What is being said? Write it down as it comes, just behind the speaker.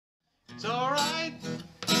It's alright,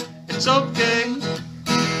 it's okay.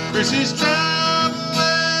 Bris is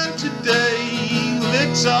traveling today.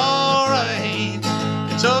 It's alright,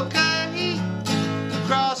 it's okay.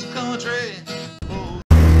 Across the country.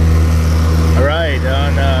 Alright,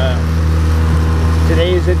 on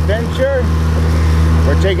today's adventure,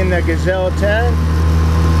 we're taking the Gazelle tent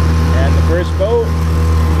and the Bris boat,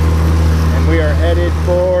 and we are headed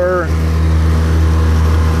for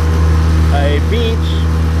a beach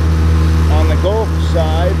on the Gulf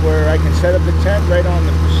side where I can set up the tent right on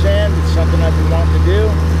the sand. It's something I've been wanting to do.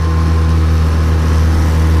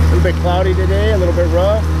 A little bit cloudy today, a little bit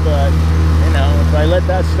rough, but you know, if I let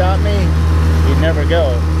that stop me, you'd never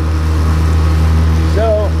go.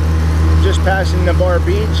 So, just passing the bar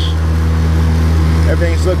beach.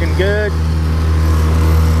 Everything's looking good.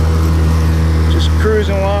 Just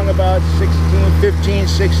cruising along about 15,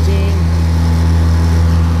 16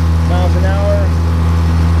 miles an hour.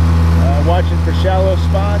 Watching for shallow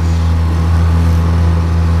spots.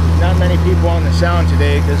 Not many people on the sound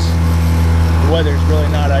today because the weather's really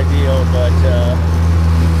not ideal, but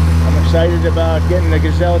I'm excited about getting the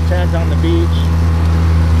Gazelle tent on the beach,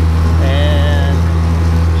 and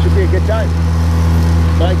it should be a good time.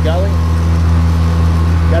 By golly,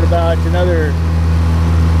 got about another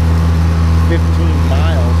 15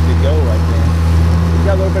 miles to go, I think. We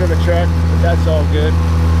got a little bit of a trek, but that's all good.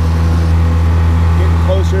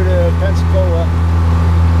 Closer to Pensacola.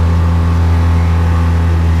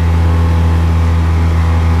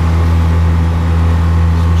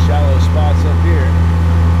 Some shallow spots up here.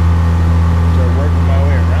 So working my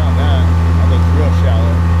way around that. That looks real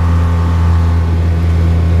shallow.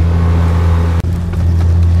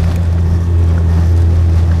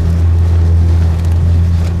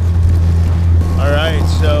 Alright,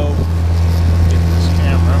 so get this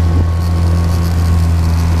camera.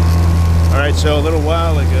 Alright, so a little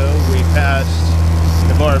while ago we passed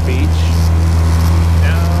the bar beach.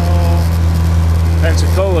 Now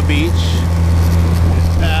Pensacola Beach is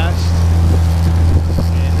passed.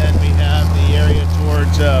 And then we have the area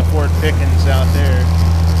towards Fort Pickens out there.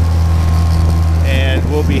 And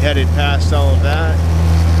we'll be headed past all of that.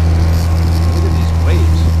 Look at these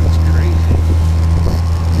waves. It's crazy.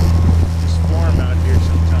 Just form out here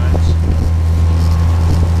sometimes.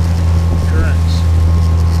 Currents.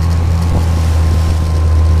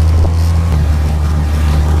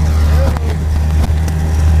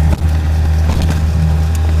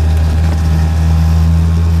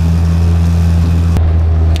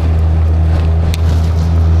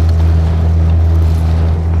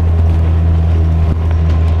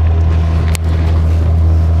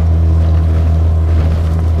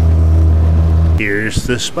 Here's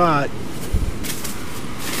the spot.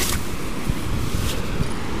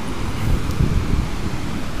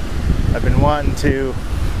 I've been wanting to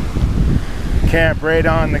camp right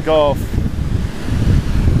on the Gulf,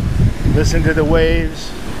 listen to the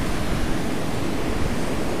waves.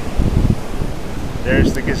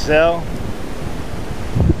 There's the Gazelle.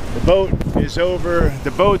 The boat is over,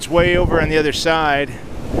 the boat's way over on the other side.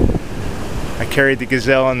 I carried the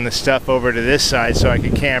Gazelle and the stuff over to this side so I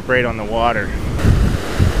could camp right on the water.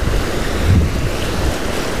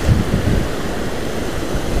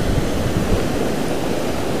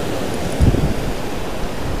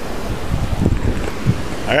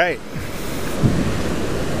 All right,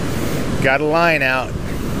 got a line out.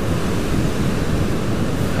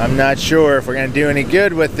 I'm not sure if we're gonna do any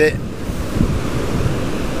good with it.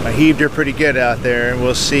 I heaved her pretty good out there, and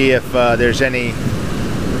we'll see if there's any.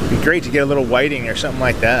 It'd be great to get a little whiting or something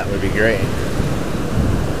like that. Would be great.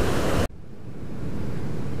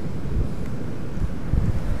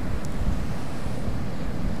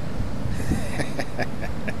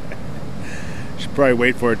 Should probably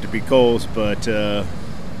wait for it to be cold, but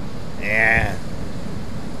yeah.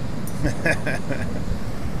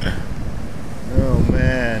 Oh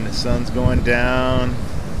man, the sun's going down.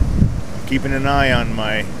 I'm keeping an eye on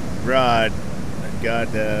my rod. I've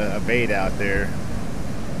got a bait out there.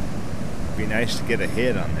 It'd be nice to get a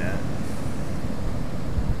hit on that.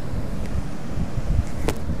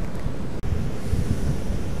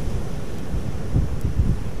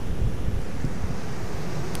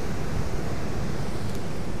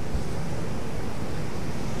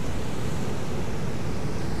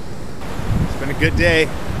 It's been a good day.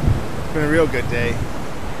 It's been a real good day.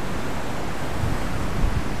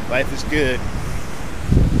 Life is good.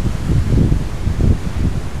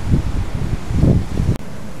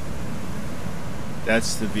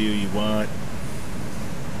 That's the view you want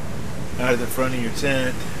out of the front of your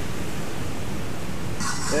tent.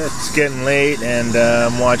 It's getting late, and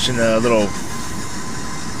I'm watching a little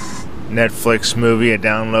Netflix movie I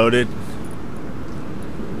downloaded.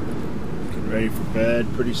 Getting ready for bed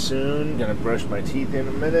pretty soon. Gonna brush my teeth in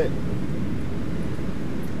a minute.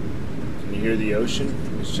 Can you hear the ocean?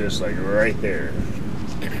 It's just like right there.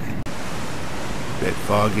 Bit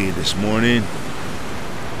foggy this morning.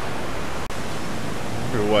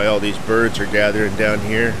 Wonder why all these birds are gathering down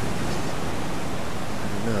here. I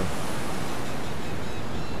don't know.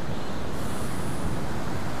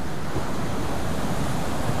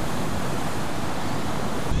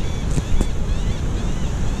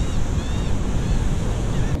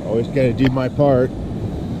 Always got to do my part.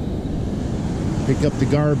 Pick up the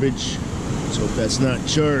garbage. Let's hope that's not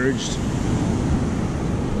charged.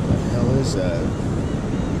 What the hell is that?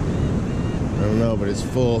 I don't know, but it's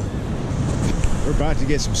full. We're about to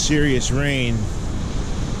get some serious rain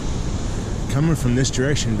coming from this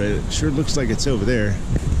direction, but it sure looks like it's over there.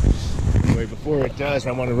 Anyway, before it does,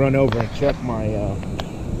 I want to run over and check my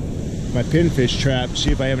my pinfish trap,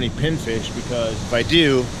 see if I have any pinfish, because if I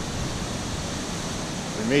do,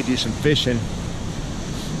 we may do some fishing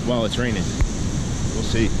while it's raining. We'll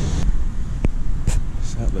see.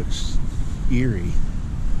 That looks eerie.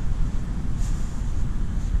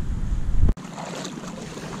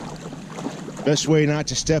 Best way not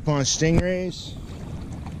to step on stingrays,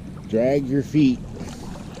 drag your feet.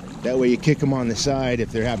 That way you kick them on the side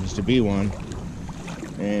if there happens to be one,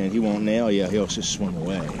 and he won't nail you, he'll just swim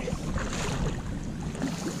away.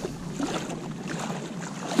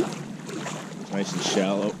 Nice and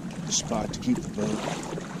shallow spot to keep the boat.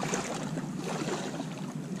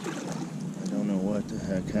 I don't know what the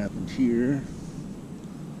heck happened here.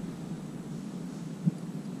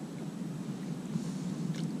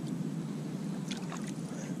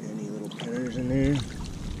 Any little pinners in there?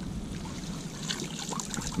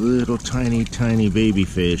 Little tiny baby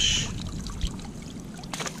fish.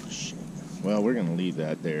 Shit. Well, we're gonna leave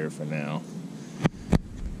that there for now.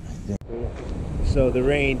 So the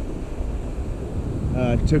rain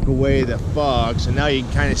took away the fog, so now you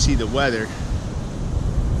can kind of see the weather.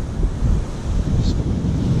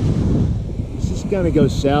 This is gonna go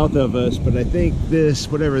south of us, but I think this,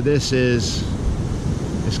 whatever this is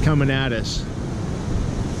coming at us.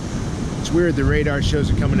 It's weird, the radar shows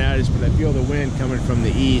it coming at us, but I feel the wind coming from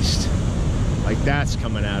the east, like that's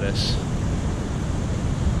coming at us.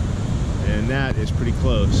 And that is pretty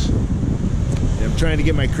close. And I'm trying to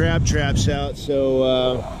get my crab traps out,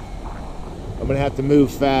 so I'm gonna have to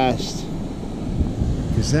move fast,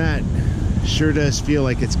 because that sure does feel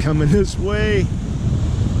like it's coming this way.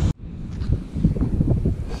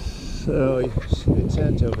 So you see the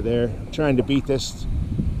tent over there. I'm trying to beat this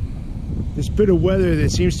bit of weather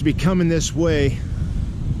that seems to be coming this way,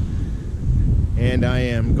 and I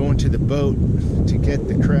am going to the boat to get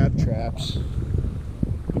the crab traps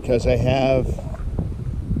because I have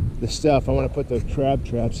the stuff. I want to put those crab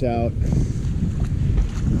traps out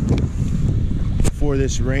before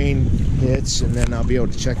this rain hits, and then I'll be able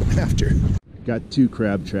to check them after. Got 2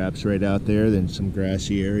 crab traps right out there, then some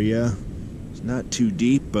grassy area. It's not too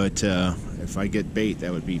deep, but if I get bait,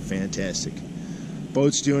 that would be fantastic.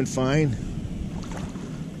 Boat's doing fine.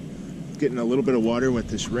 Getting a little bit of water with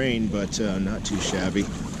this rain, but not too shabby.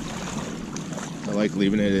 I like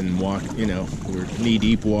leaving it in we're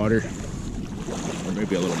knee-deep water, or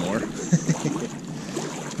maybe a little more,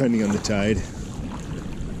 depending on the tide.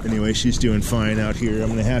 Anyway, she's doing fine out here. I'm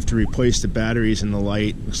gonna have to replace the batteries in the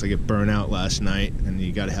light. Looks like it burned out last night, and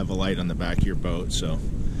you got to have a light on the back of your boat, so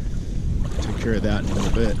I'll take care of that in a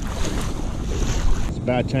little bit. It's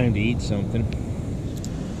about time to eat something.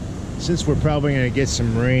 Since we're probably gonna get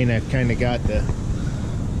some rain, I've kind of got the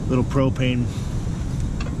little propane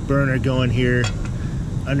burner going here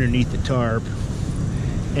underneath the tarp,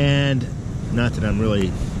 and not that I'm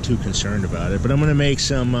really too concerned about it, but I'm gonna make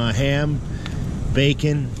some ham,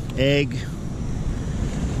 bacon, egg,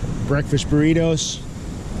 breakfast burritos.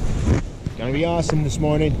 Gonna be awesome this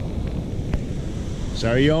morning.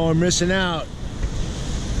 Sorry y'all are missing out.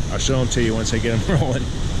 I'll show them to you once I get them rolling.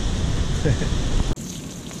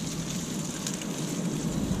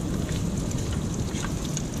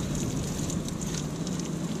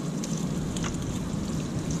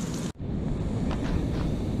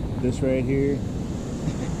 This right here,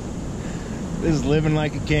 this is living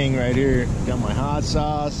like a king right here. Got my hot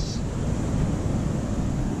sauce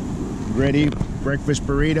ready, breakfast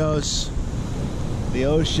burritos, the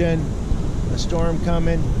ocean, a storm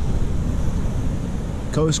coming,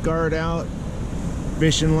 Coast Guard out,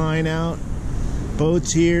 fishing line out,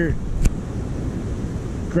 boats here,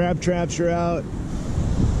 crab traps are out,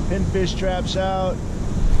 pinfish traps out,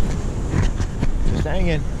 just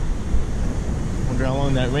hanging. Wonder how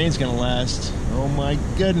long that rain's gonna last. Oh my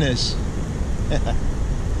goodness.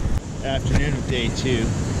 Afternoon of day 2.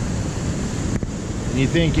 And you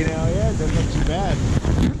think, you know, yeah, it doesn't look too bad.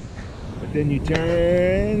 But then you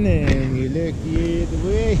turn and you look the other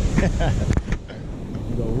way.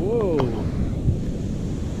 You go, whoa.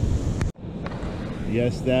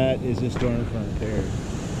 Yes, that is a storm front there.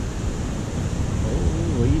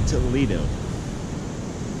 Oh, Toledo.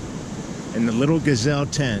 And the little Gazelle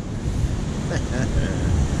tent.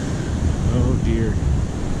 Oh dear.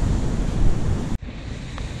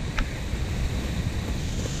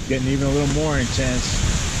 Getting even a little more intense.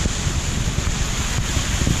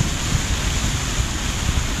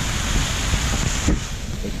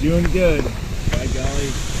 But doing good. By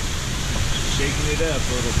golly. Shaking it up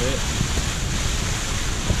a little bit.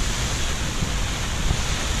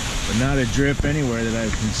 But not a drip anywhere that I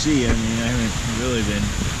can see. I mean, I haven't really been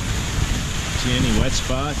seeing any wet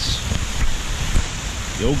spots.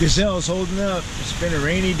 The old Gazelle's holding up. It's been a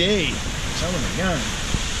rainy day. Son of a gun.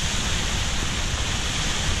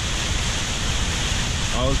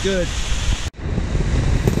 All's good.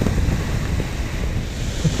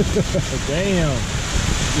 Damn.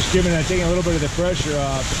 Just taking a little bit of the pressure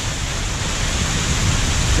off.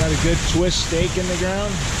 Got a good twist stake in the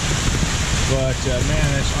ground. But man,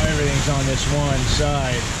 everything's on this one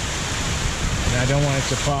side. And I don't want it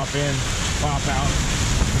to pop in, pop out.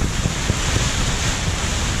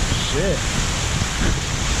 Shit.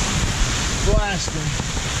 Blasting.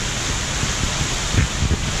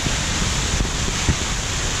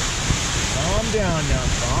 Calm down now,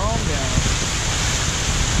 calm down.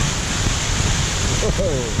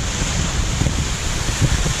 Whoa.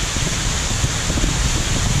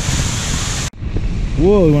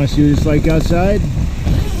 Whoa, you want to see what it's like outside?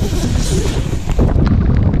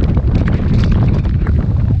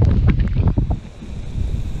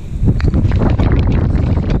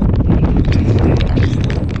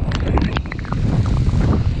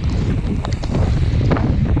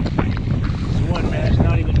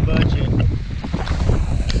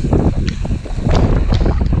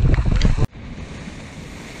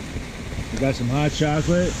 Got some hot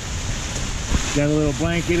chocolate. Got a little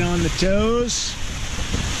blanket on the toes.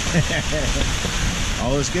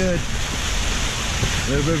 All is good. A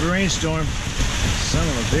little bit of a rainstorm. Son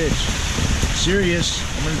of a bitch. Serious.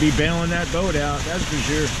 I'm going to be bailing that boat out, that's for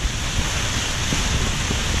sure.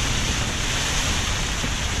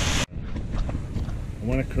 I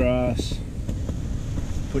went across,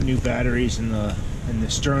 put new batteries in the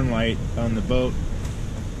stern light on the boat.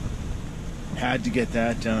 Had to get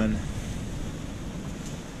that done.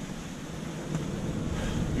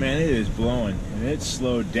 Man, it is blowing, and it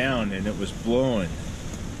slowed down, and it was blowing.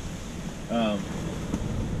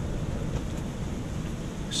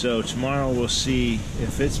 So tomorrow we'll see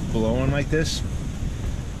if it's blowing like this.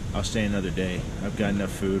 I'll stay another day. I've got enough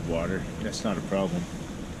food, water. That's not a problem.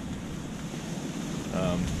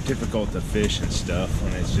 Difficult to fish and stuff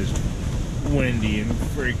when it's just windy and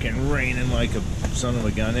freaking raining like a son of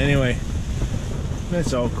a gun. Anyway,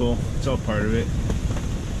 that's all cool. It's all part of it.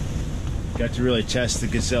 Got to really test the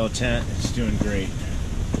Gazelle tent. It's doing great.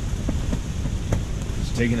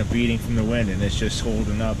 It's taking a beating from the wind and it's just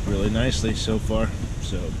holding up really nicely so far.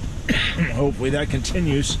 So hopefully that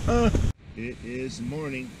continues. It is the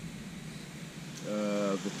morning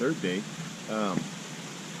of the 3rd day.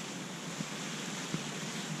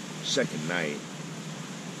 Second night.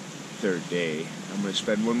 3rd day. I'm going to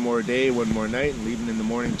spend one more day, one more night, and leaving in the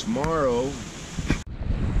morning tomorrow.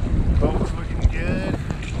 Boat's looking good.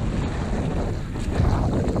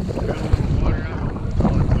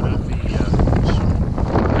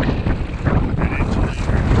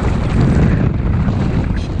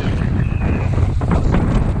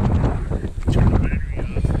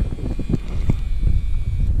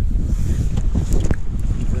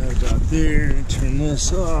 There and turn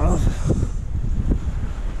this off.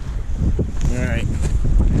 Alright.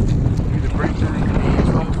 The brakes are anchors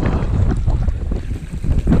are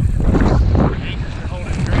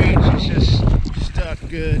holding great. It's just stuck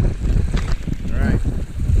good. Alright.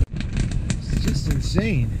 It's just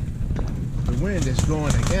insane. The wind is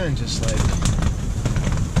blowing again, just like,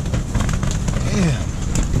 damn.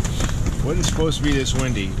 What is supposed to be this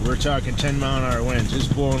windy? We're talking 10-mile-an-hour winds. It's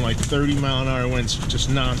blowing like 30-mile-an-hour winds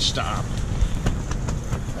just non-stop.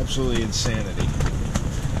 Absolutely insanity.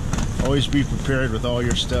 Always be prepared with all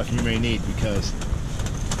your stuff you may need, because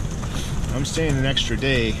I'm staying an extra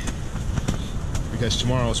day because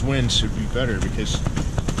tomorrow's wind should be better, because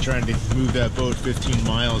trying to move that boat 15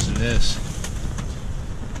 miles in this,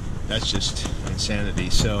 that's just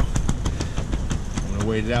insanity. So I'm gonna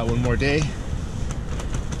wait it out one more day.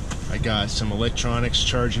 I got some electronics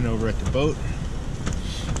charging over at the boat.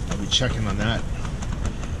 I'll be checking on that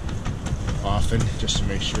often just to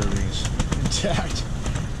make sure everything's intact.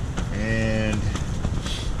 And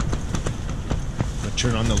I'll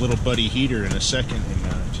turn on the little buddy heater in a second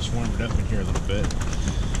and just warm it up in here a little bit.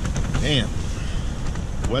 Damn,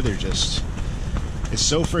 the weather just, it's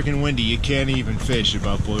so freaking windy you can't even fish, it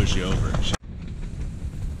about blows you over.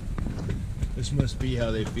 This must be how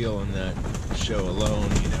they feel on that show Alone,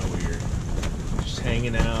 you know, where you're just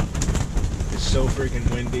hanging out. It's so freaking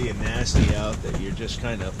windy and nasty out that you're just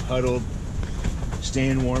kind of huddled,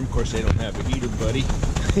 staying warm. Of course, they don't have a heater, buddy.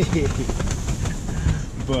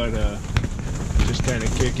 But just kind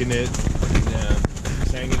of kicking it and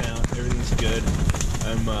just hanging out. Everything's good.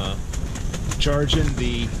 I'm charging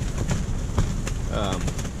the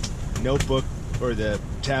notebook or the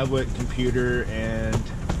tablet computer and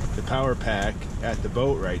the power pack at the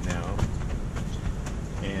boat right now,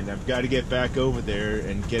 and I've got to get back over there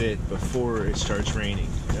and get it before it starts raining.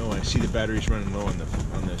 You know, I see the battery's running low on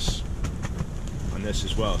this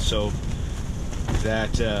as well. So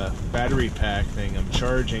that battery pack thing I'm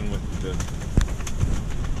charging with the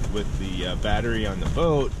battery on the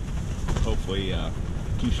boat hopefully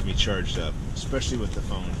keeps me charged up, especially with the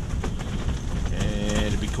phone. And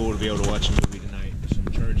it'd be cool to be able to watch a movie tonight, so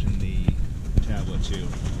I'm charging the tablet too.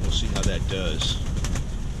 We'll see how that does.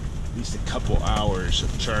 At least a couple hours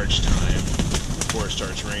of charge time before it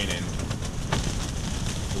starts raining.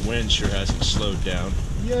 The wind sure hasn't slowed down.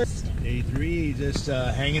 Yes. Day 3, just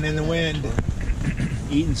hanging in the wind,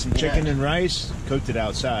 eating some chicken and rice. Cooked it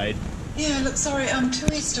outside. Yeah, look, sorry,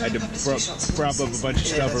 tourists I had to prop up a bunch of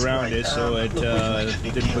stuff around it so it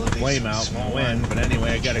didn't put the flame out from the wind. But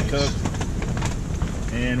anyway, I got it cooked.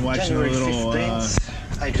 And watching a little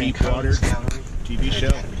Deepwater TV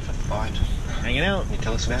show. Hanging out.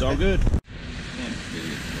 It's all good.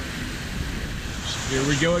 Here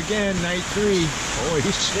we go again, night 3. Holy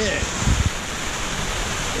shit.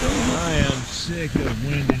 I am sick of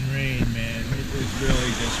wind and rain, man. It has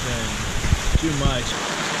really just been too much.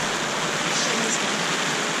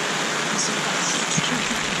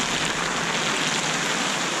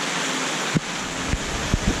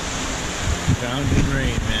 Pounding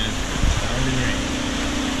rain, man. Pounding rain.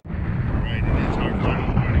 Alright, it is our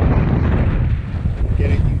final morning.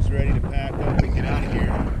 Getting things ready to pack up and get out of here.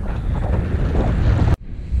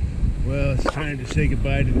 Well, it's time to say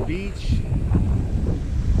goodbye to the beach.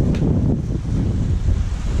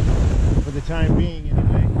 For the time being,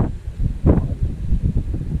 anyway.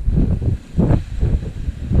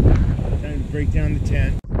 Time to break down the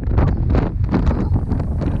tent.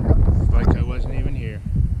 Like I wasn't even here.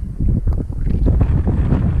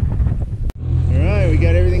 Alright, we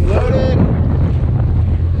got everything loaded.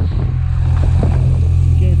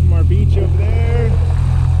 Came from our beach over there.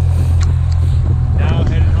 Now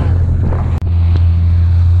heading home.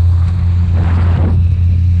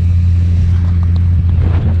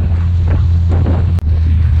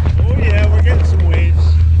 Oh yeah, we're getting some waves.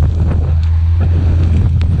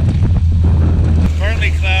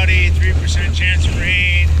 Partly cloudy, 3% chance of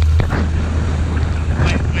rain.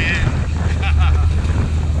 Light wind.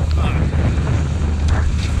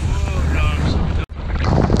 Whoa, dogs.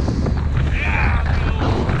 Yeah,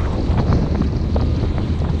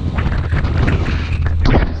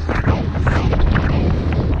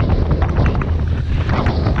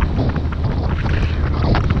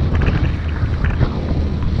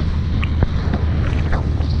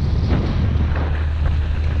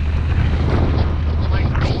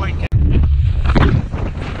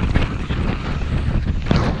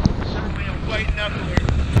 certainly I'm whitening up